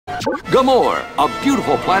Gamor, a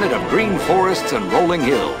beautiful planet of green forests and rolling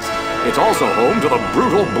hills. It's also home to the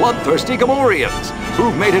brutal, bloodthirsty Gamorreans,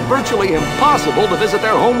 who've made it virtually impossible to visit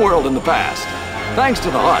their homeworld in the past. Thanks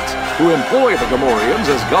to the Hutts, who employ the Gamorreans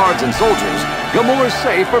as guards and soldiers, Gamor's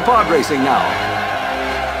safe for pod racing now.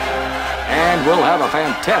 And we'll have a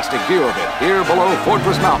fantastic view of it here below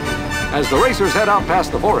Fortress Mountain. As the racers head out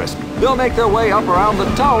past the forest, they'll make their way up around the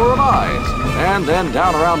Tower of Eyes, and then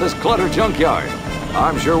down around this cluttered junkyard.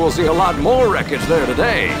 I'm sure we'll see a lot more wreckage there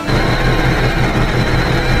today.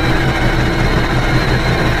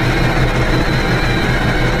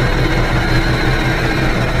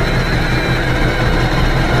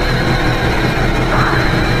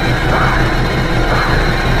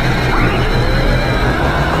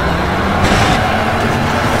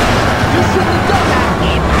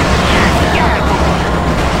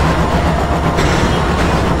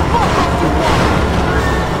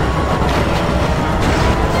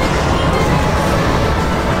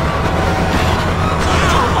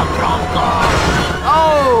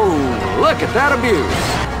 Look at that abuse!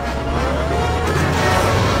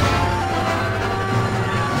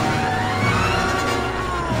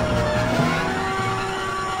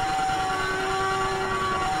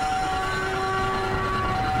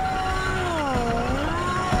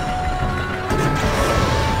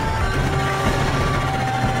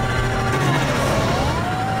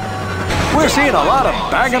 We're seeing a lot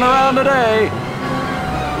of banging around today.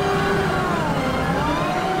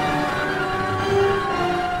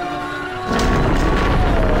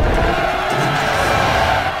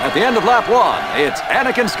 At the end of lap 1, it's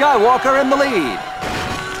Anakin Skywalker in the lead.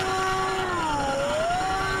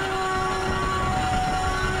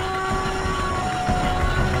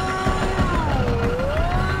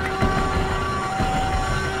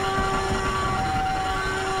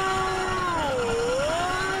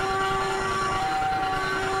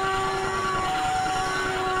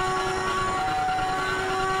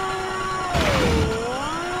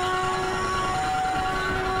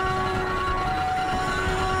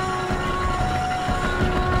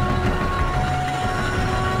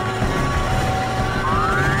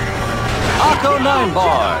 Taco 9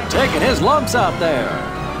 Bar, taking his lumps out there.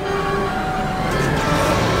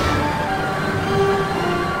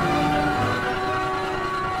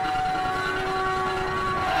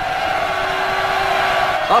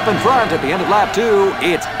 Up in front at the end of lap 2,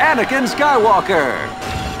 it's Anakin Skywalker.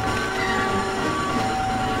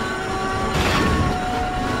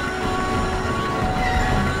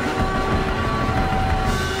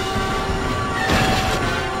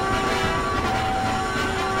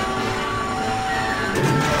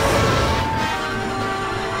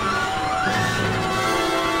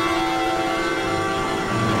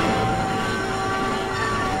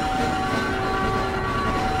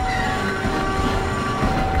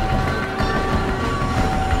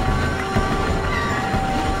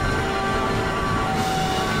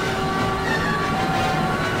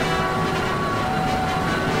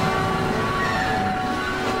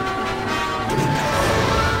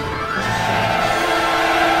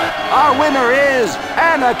 Our winner is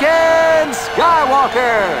Anakin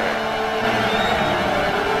Skywalker!